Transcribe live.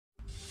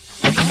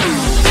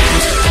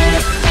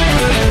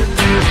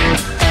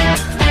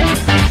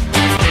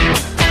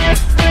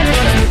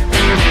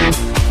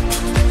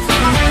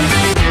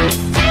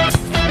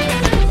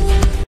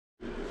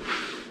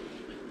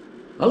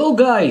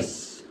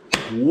guys,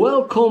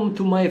 welcome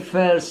to my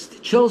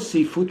first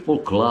Chelsea Football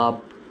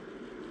Club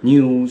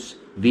news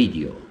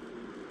video.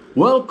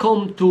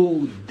 Welcome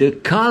to the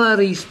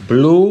color is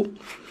blue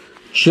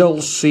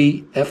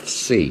Chelsea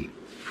FC.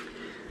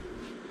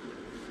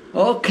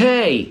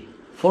 Okay,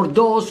 for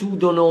those who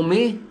don't know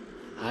me,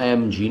 I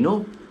am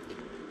Gino,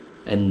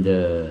 and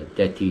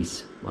that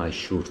is my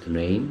short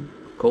name,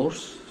 of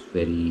course. It's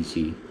very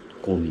easy to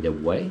call me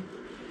that way.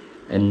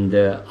 And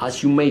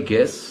as you may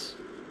guess,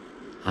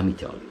 I'm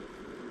Italian.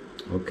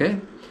 Okay?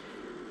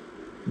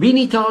 Being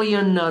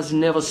Italian has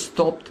never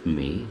stopped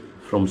me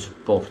from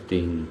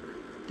supporting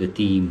the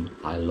team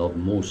I love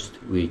most,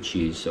 which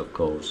is, of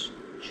course,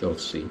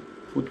 Chelsea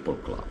Football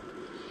Club.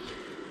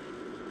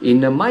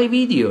 In my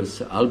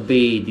videos, I'll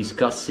be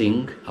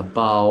discussing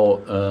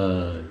about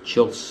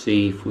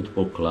Chelsea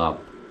Football Club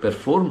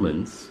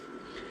performance,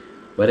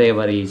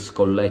 whether it's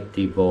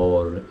collective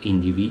or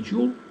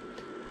individual.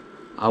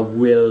 I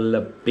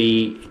will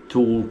be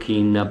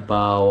talking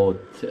about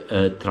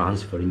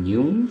transfer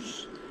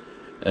news,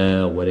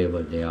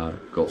 whether they are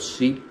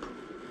gossip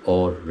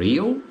or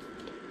real.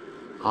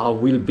 I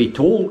will be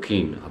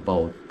talking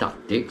about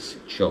tactics,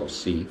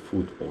 Chelsea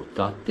Football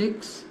Club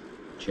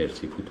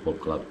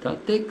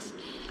tactics.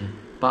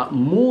 But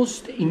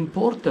most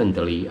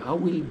importantly, I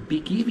will be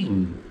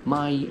giving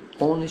my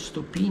honest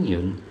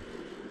opinion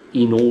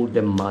in all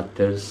the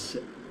matters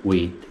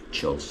with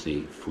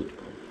Chelsea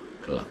Football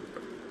Club.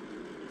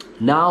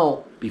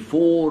 Now,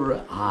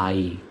 before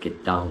I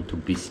get down to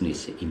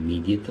business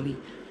immediately,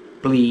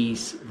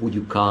 please would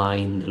you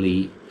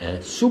kindly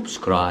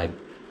subscribe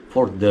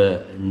for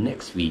the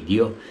next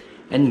video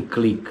and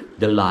click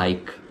the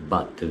like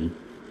button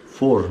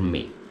for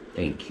me.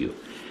 Thank you.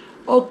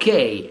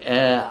 Okay,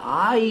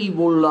 I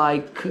would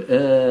like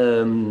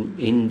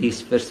in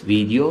this first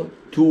video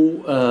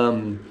to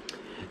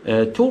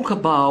talk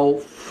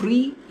about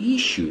 3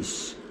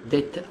 issues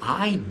that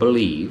I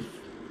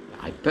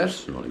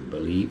personally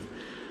believe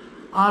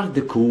are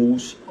the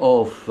cause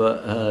of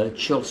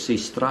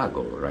Chelsea's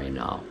struggle right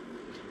now.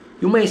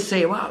 You may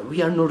say, well,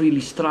 we are not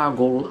really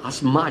struggle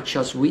as much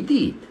as we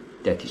did.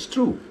 That is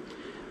true.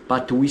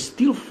 But we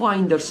still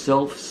find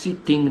ourselves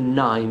sitting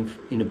 9th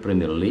in the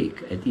Premier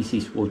League, and this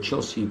is what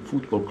Chelsea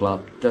Football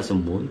Club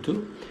doesn't want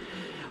to.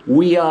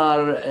 We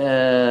are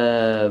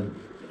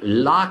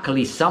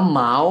luckily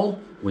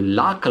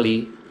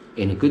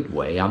in a good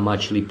way, I'm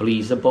actually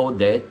pleased about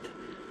that,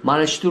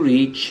 managed to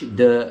reach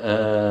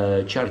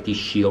the Charity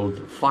Shield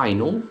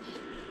final,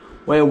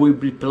 where we'll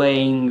be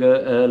playing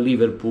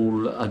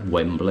Liverpool at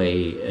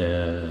Wembley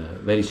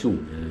very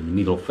soon, in the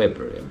middle of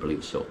February, I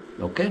believe so.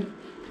 Okay?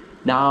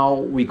 Now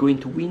we're going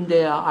to win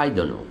there, I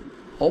don't know.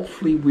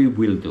 Hopefully we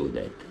will do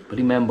that. But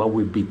remember,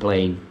 we'll be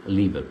playing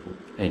Liverpool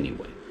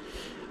anyway.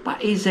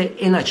 But it's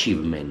an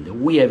achievement.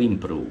 We have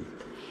improved.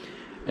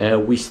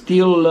 We're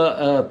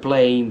still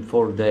playing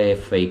for the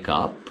FA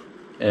Cup,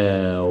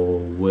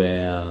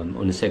 where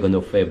on the 2nd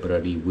of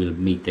February we'll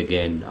meet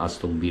again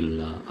Aston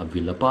Villa at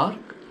Villa Park.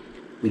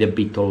 With a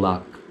bit of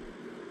luck,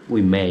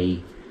 we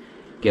may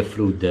get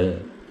through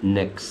the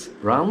next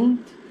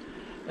round.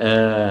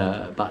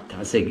 But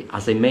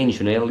as I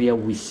mentioned earlier,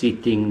 we're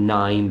sitting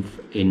 9th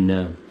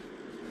in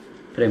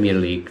Premier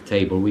League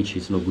table, which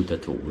is not good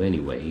at all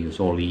anyway. It's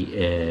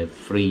only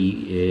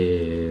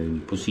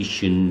 3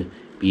 position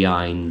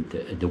behind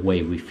the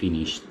way we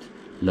finished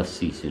last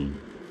season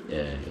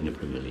in the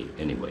Premier League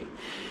anyway.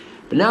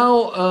 But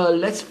now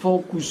let's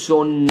focus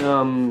on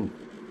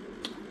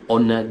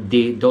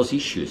those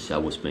issues I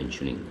was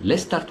mentioning.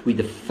 Let's start with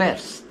the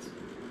first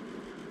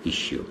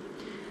issue.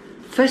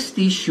 First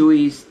issue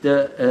is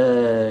the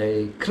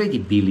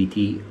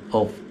credibility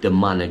of the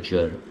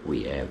manager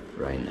we have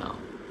right now.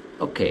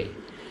 Okay,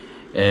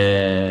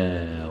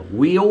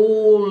 we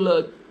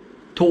all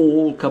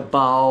talk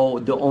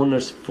about the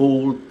owner's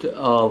fault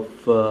of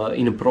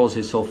in the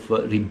process of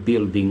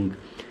rebuilding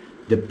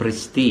the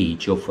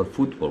prestige of a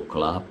football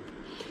club,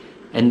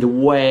 and the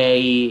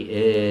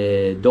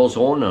way those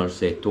owners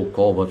that took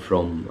over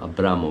from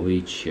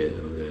Abramovich,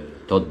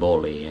 Todd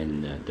Bowley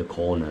and the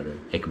owner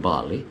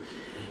Ekbali,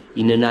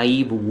 in a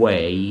naive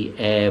way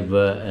have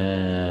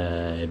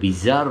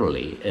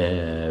bizarrely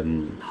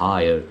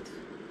hired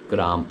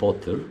Graham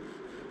Potter.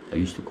 I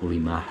used to call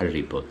him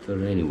Harry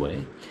Potter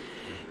anyway,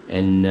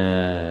 and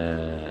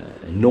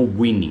no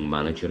winning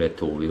manager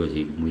at all, because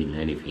he didn't win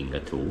anything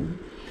at all.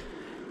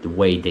 The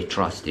way they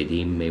trusted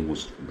him, it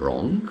was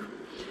wrong.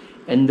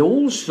 And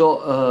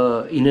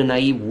also, in a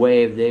naive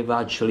way, they've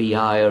actually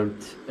hired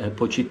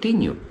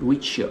Pochettino,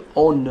 which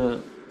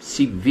on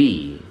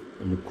CV,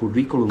 on the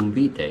curriculum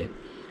vitae,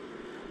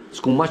 it's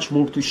got much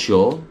more to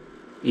show.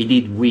 He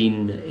did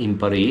win in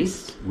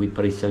Paris with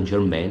Paris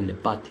Saint-Germain,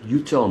 but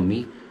you tell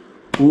me,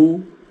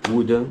 who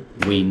wouldn't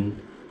win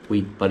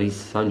with Paris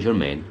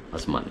Saint-Germain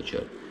as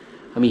manager?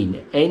 I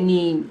mean,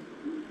 any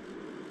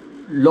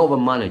lower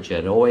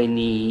manager or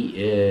any,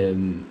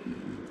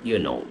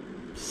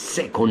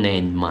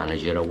 second-hand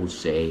manager, I would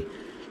say,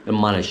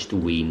 managed to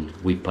win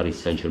with Paris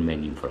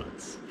Saint-Germain in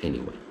France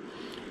anyway.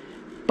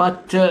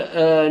 But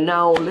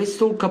now let's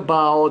talk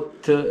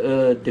about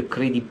the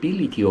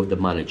credibility of the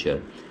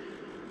manager.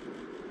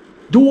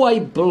 Do I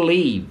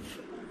believe,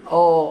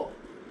 or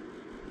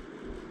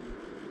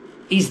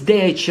is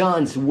there a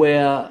chance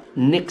where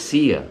next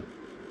year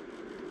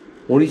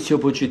Mauricio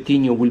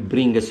Pochettino will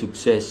bring a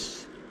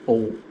success,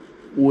 or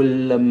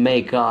will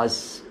make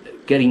us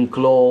getting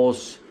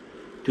close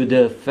to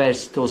the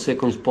first or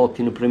second spot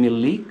in the Premier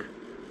League?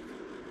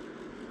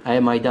 I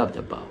have my doubt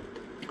about.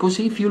 Because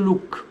if you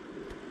look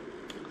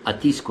at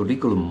this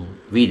curriculum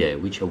vitae,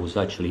 which I was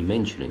actually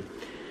mentioning,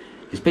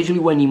 especially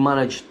when he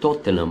managed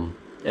Tottenham,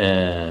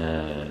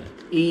 I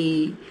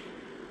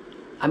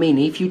mean,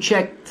 if you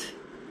checked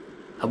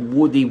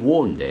what he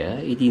won there,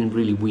 he didn't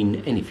really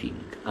win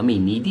anything. I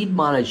mean, he did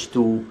manage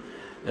to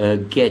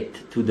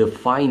get to the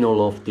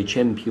final of the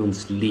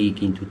Champions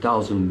League in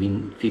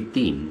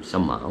 2015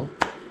 somehow,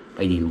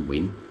 but he didn't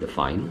win the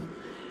final.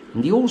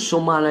 And he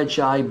also managed,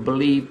 I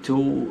believe,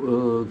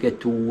 to get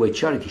to a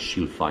Charity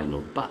Shield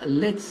final. But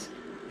let's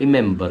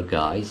remember,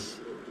 guys,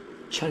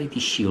 Charity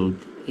Shield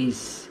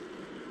is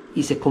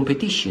a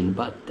competition,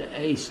 but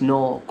it's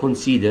not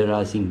considered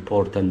as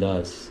important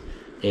as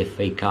the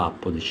FA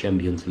Cup or the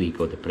Champions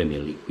League or the Premier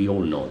League. We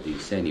all know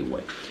this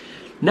anyway.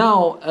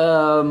 Now,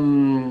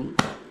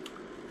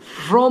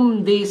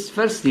 from this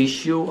first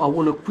issue, I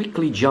want to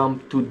quickly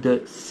jump to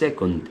the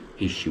second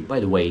issue. By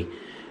the way,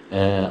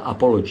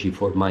 apology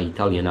for my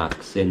Italian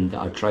accent.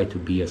 I'll try to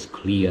be as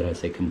clear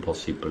as I can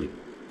possibly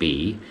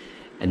be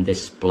and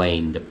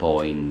explain the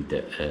point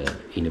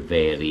in a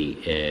very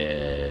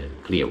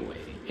clear way.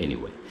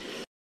 Anyway,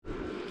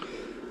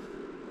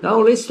 now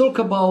let's talk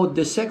about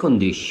the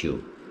second issue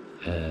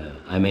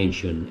I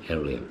mentioned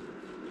earlier.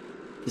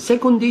 The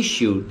second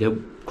issue that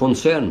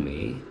concerned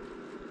me,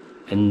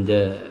 and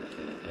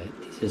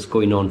this is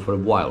going on for a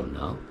while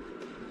now,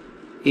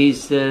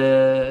 is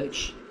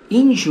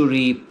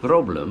injury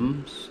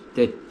problems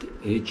that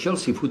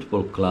Chelsea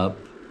Football Club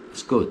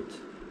has got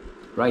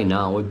right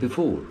now and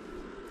before.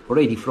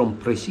 Already from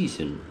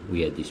pre-season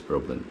we had this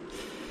problem.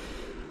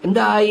 And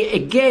I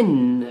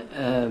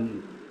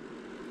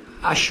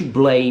should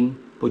blame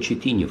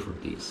Pochettino for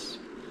this.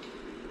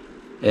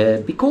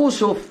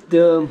 Because of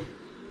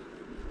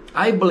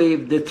I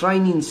believe the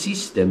training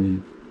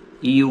system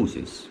he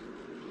uses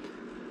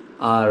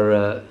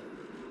are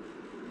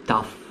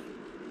tough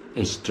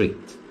and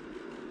strict,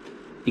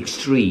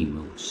 extreme,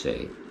 I would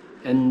say.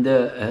 And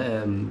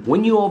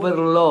when you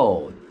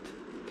overload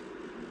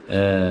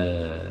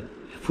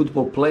a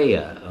football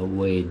player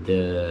with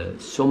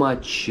so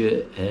much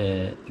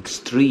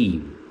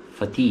extreme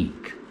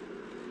fatigue,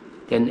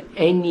 then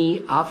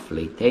any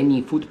athlete,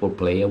 any football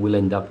player will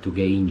end up to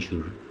get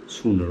injured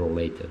sooner or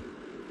later.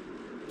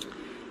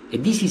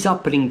 And this is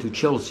happening to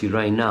Chelsea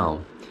right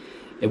now.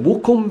 And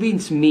what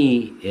convinced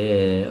me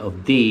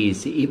of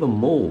this even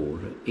more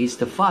is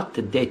the fact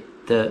that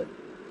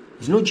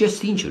it's not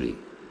just injury.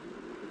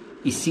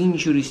 It's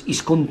injuries,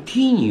 it's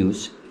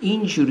continuous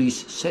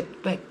injuries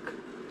setback.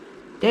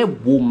 That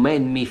would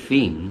make me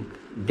think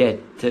that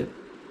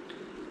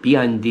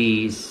behind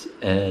this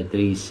there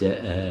is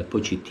a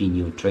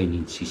Pochettino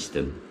training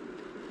system.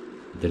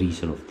 The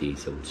reason of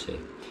this, I would say.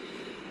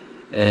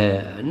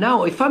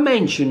 Now, if I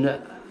mention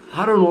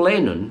Aaron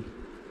Lennon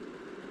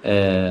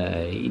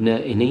in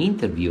an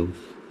interview,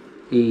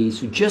 he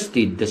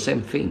suggested the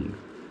same thing.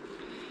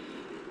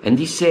 And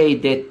he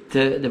said that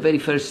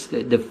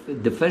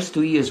the first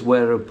 2 years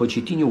where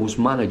Pochettino was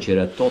manager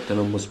at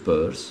Tottenham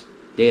Spurs,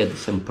 they had the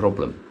same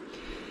problem.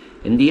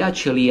 And he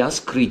actually has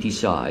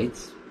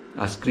criticized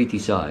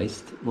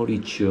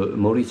Mauricio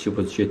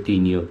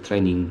Pochettino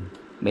training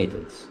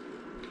methods.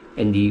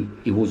 And he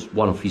was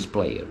one of his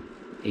players.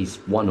 He's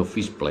one of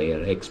his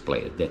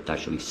ex-player, that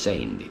actually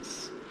saying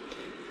this.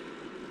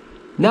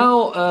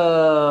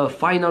 Now,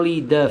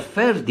 finally, the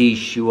third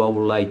issue I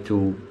would like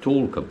to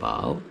talk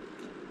about.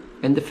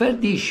 And the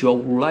third issue I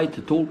would like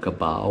to talk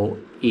about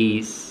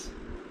is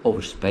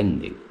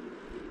overspending.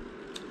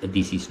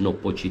 This is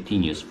not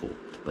Pochettino's fault,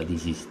 but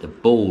this is the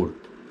board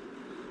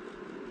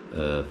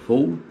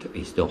fault,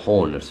 it's the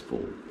owner's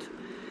fault.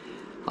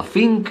 I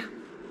think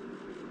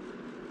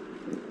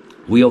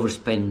we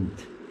overspend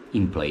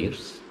in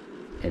players,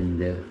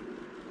 and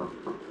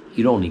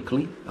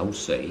ironically, I would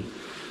say,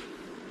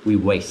 we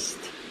waste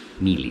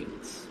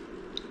millions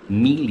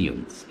and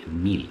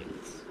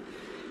millions.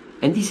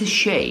 And this is a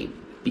shame,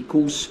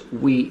 because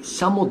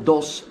some of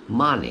those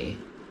money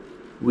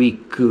we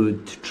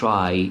could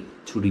try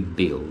to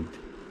rebuild,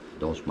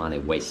 those money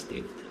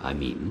wasted, I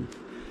mean,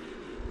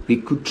 we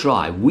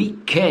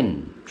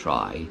can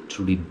try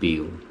to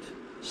rebuild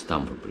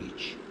Stamford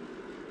Bridge.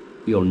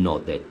 We all know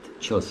that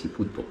Chelsea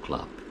Football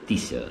Club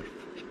deserve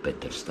a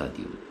better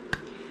stadium.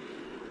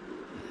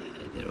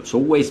 There has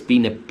always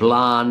been a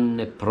plan,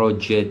 a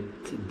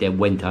project that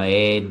went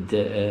ahead,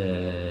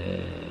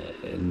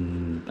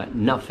 but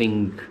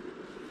nothing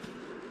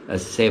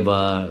has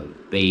ever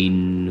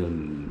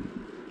been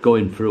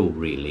going through,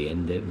 really,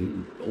 and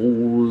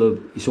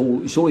it's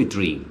all a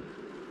dream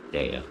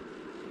there.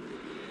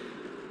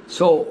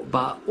 So,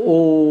 but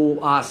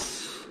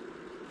us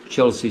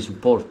Chelsea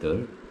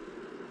supporter,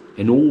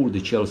 and all the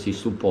Chelsea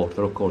supporters,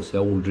 of course, they're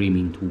all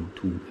dreaming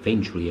to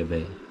eventually have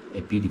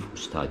a beautiful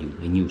stadium,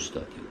 a new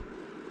stadium,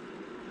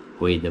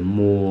 with a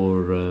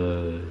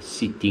more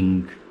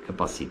seating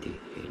capacity,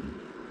 and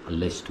at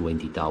least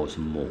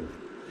 20,000 more.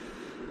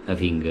 I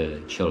think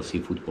Chelsea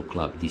Football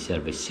Club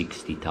deserves a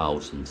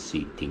 60,000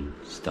 seating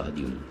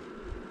stadium,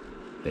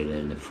 better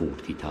than a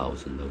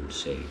 40,000, I would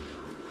say.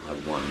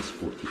 One is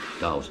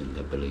 42,000,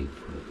 I believe,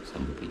 for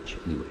Stamford Bridge.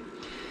 Anyway.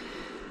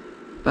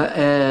 But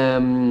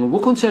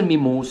what concerns me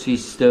most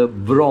is the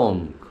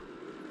wrong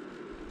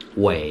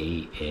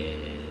way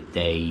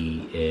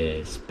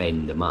they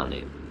spend the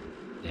money.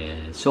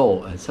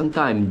 So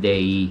sometimes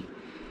they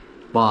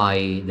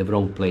buy the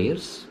wrong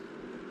players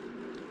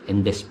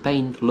and they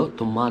spend a lot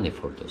of money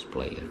for those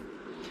players.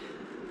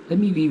 Let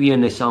me give you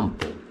an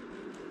example.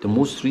 The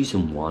most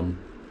recent one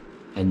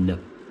and the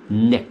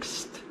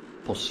next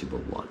possible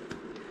one.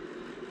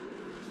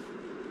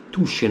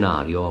 Two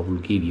scenarios I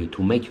will give you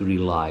to make you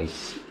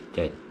realize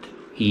that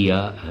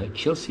here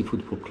Chelsea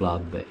Football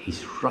Club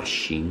is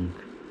rushing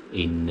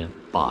in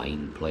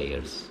buying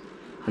players.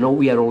 I know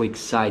we are all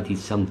excited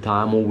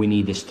sometimes, oh, we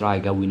need a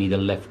striker, we need a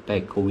left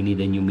back, or we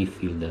need a new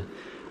midfielder.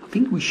 I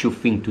think we should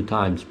think 2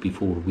 times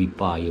before we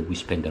buy and we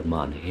spend our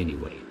money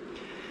anyway.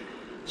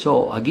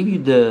 So I'll give you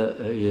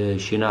the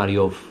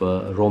scenario of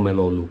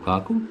Romelu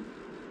Lukaku.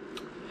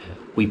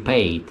 We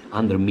paid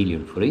 100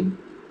 million for him,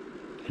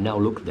 and now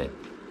look at that.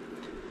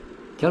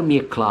 Tell me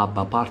a club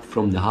apart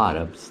from the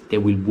Arabs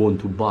that will want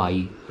to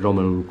buy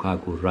Romelu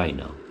Lukaku right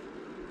now.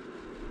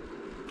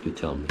 You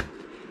tell me.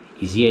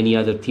 Is there any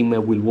other team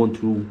that will want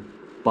to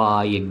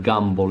buy a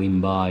gamble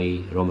and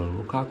buy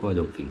Romelu Lukaku? I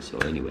don't think so.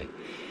 Anyway,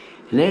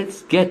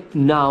 let's get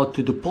now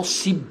to the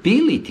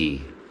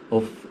possibility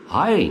of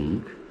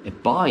hiring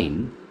and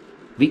buying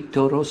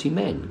Victor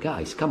Osimhen.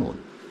 Guys, come on.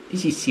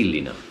 This is silly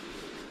now.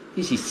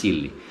 This is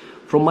silly.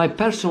 From my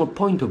personal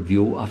point of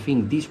view, I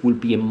think this will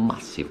be a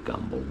massive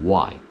gamble.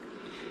 Why?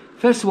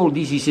 First of all,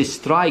 this is a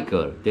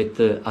striker that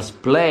has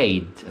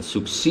played,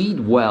 succeed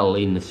well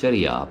in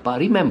Serie A. But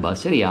remember,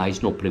 Serie A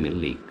is not Premier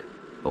League,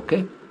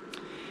 okay?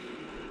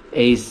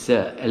 It's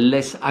a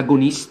less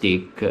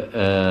agonistic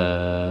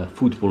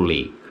football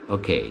league,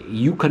 okay?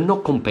 You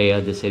cannot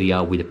compare the Serie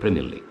A with the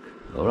Premier League,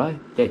 all right?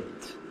 That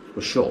for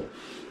sure.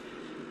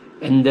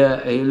 And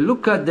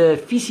look at the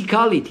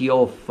physicality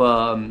of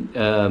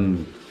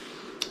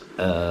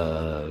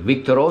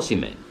Victor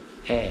Osimhen.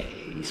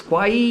 He's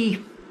quite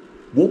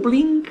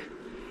wobbling.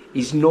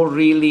 He's not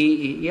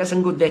really, he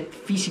hasn't got that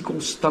physical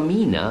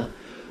stamina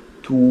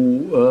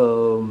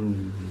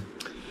to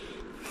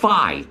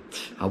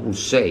fight, I would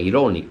say,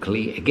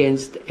 ironically,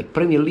 against a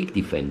Premier League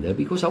defender,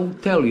 because I will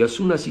tell you, as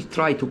soon as he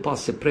tried to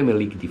pass a Premier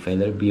League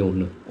defender, he'll be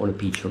on a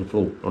pitch, on the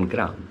floor, on the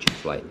ground,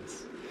 just like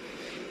this.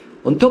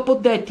 On top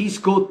of that, he's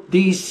got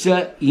this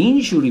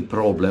injury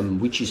problem,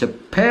 which is a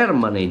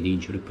permanent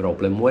injury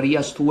problem, where he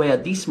has to wear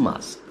this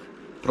mask,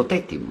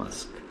 protective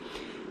mask.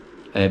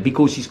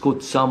 Because he's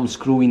got some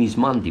screw in his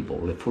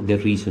mandible. For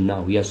that reason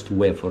now he has to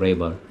wear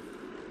forever,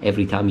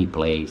 every time he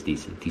plays,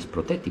 this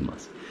protective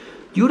mask.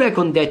 Do you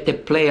reckon that a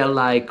player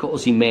like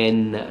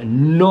Osimhen,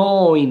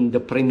 knowing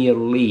the Premier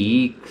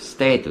League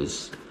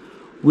status,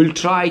 will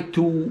try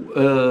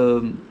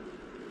to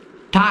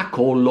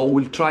tackle or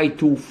will try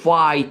to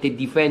fight a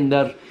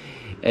defender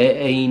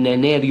in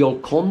an aerial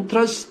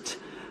contrast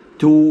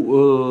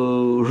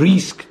to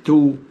risk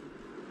to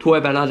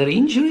have another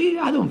injury?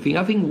 I don't think.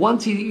 I think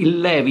once he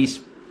levies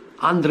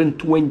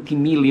 £120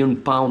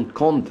 million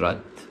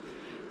contract,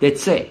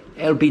 that's it.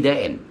 It'll be the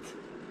end.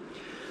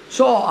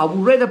 So I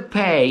would rather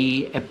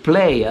pay a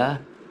player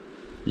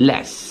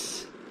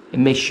less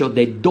and make sure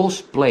that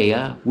those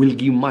players will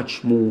give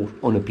much more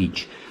on a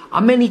pitch.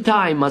 How many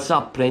times has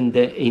happened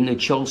in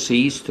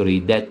Chelsea history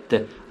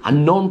that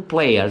unknown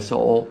players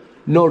or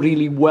not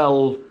really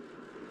well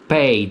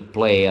paid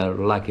player,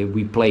 like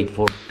we played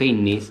for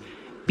pennies,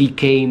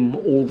 became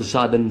all of a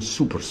sudden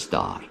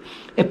superstar?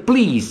 And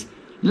please,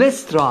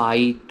 let's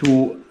try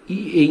to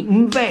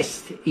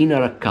invest in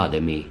our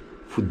academy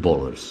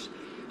footballers.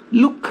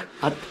 Look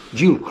at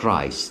Gil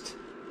Christ,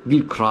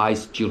 the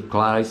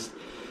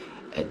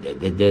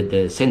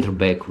centre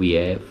back we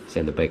have,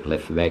 centre back,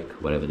 left back,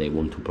 whatever they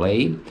want to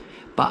play,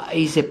 but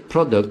he's a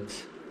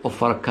product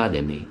of our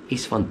academy.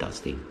 He's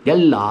fantastic. The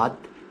lad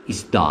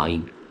is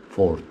dying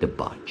for the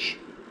badge.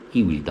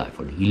 He will die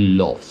for it. He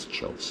loves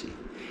Chelsea.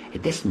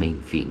 And that's the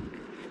main thing.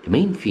 The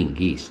main thing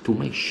is to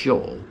make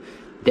sure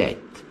that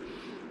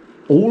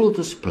all of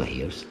those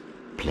players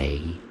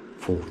play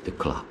for the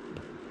club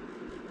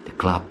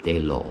they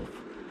love.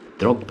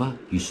 Drogba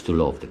used to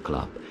love the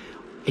club.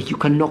 And you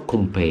cannot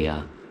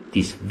compare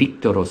this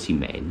Victor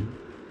Osimhen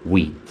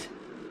with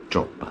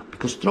Drogba,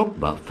 because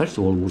Drogba, first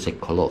of all, was a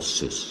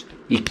colossus.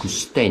 He could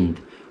stand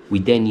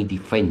with any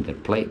defender,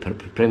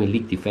 Premier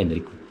League defender,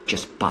 he could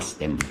just pass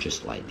them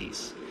just like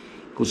this.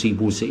 Because he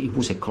was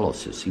a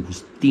colossus, he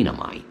was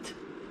dynamite.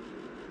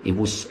 He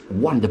was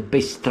one of the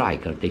best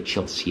strikers that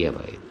Chelsea ever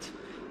had.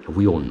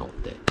 We all know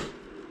that.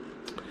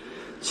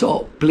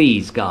 So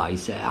please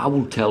guys, I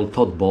will tell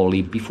Todd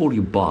Bowley, before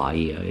you buy,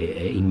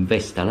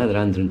 invest another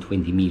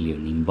 120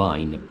 million in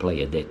buying a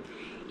player that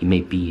it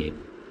may be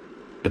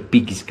the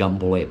biggest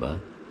gamble ever.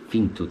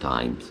 Think 2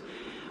 times.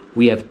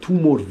 We have 2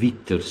 more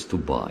Victors to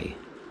buy.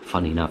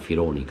 Funny enough,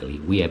 ironically,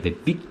 we have a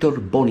Victor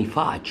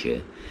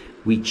Boniface,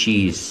 which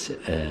is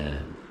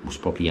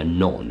most probably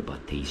unknown,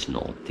 but he's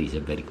not. He's a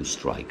very good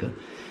striker.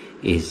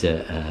 He's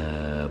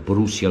a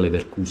Borussia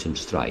Leverkusen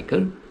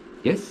striker,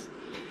 yes.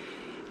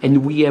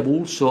 And we have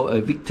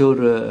also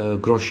Victor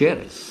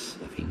Groceres,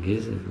 I think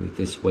is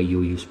this way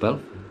you spell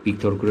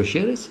Victor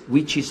Groceres,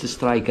 which is the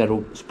striker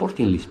of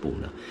Sporting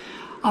Lisbona.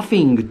 I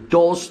think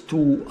those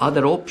 2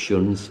 other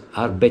options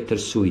are better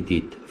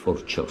suited for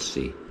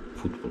Chelsea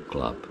Football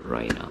Club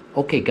right now.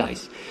 Okay,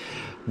 guys,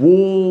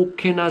 what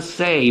can I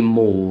say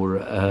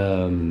more?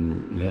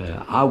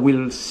 I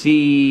will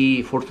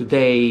see for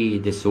today.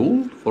 That's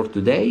all for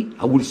today.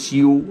 I will see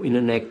you in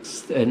the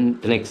next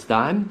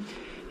time.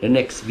 The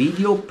next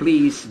video.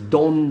 Please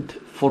don't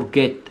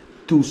forget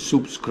to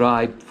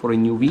subscribe for a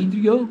new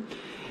video.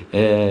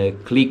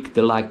 Click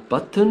the like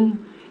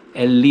button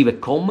and leave a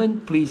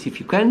comment, please, if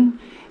you can.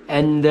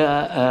 And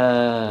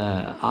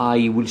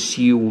I will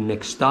see you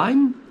next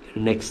time,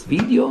 next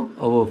video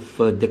of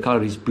The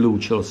Color is Blue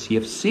Chelsea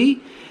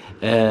FC.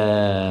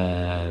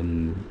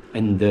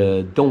 And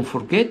don't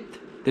forget,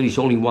 there is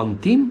only one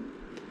team,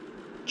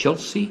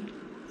 Chelsea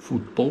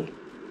Football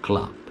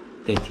Club.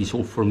 That is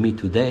all for me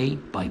today.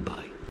 Bye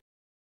bye.